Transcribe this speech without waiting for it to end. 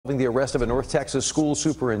The arrest of a North Texas school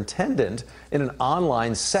superintendent in an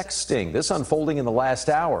online sex sting. This unfolding in the last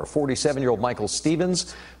hour. 47-year-old Michael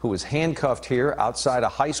Stevens, who was handcuffed here outside a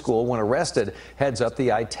high school when arrested, heads up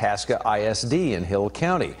the Itasca ISD in Hill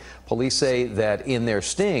County. Police say that in their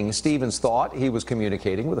sting, Stevens thought he was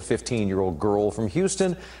communicating with a 15-year-old girl from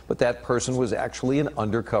Houston, but that person was actually an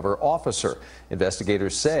undercover officer.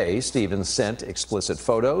 Investigators say Stevens sent explicit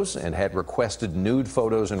photos and had requested nude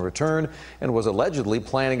photos in return and was allegedly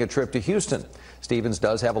planning a trip to Houston. Stevens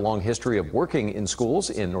does have a long history of working in schools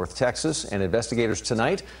in North Texas, and investigators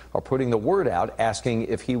tonight are putting the word out asking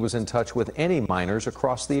if he was in touch with any minors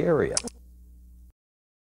across the area.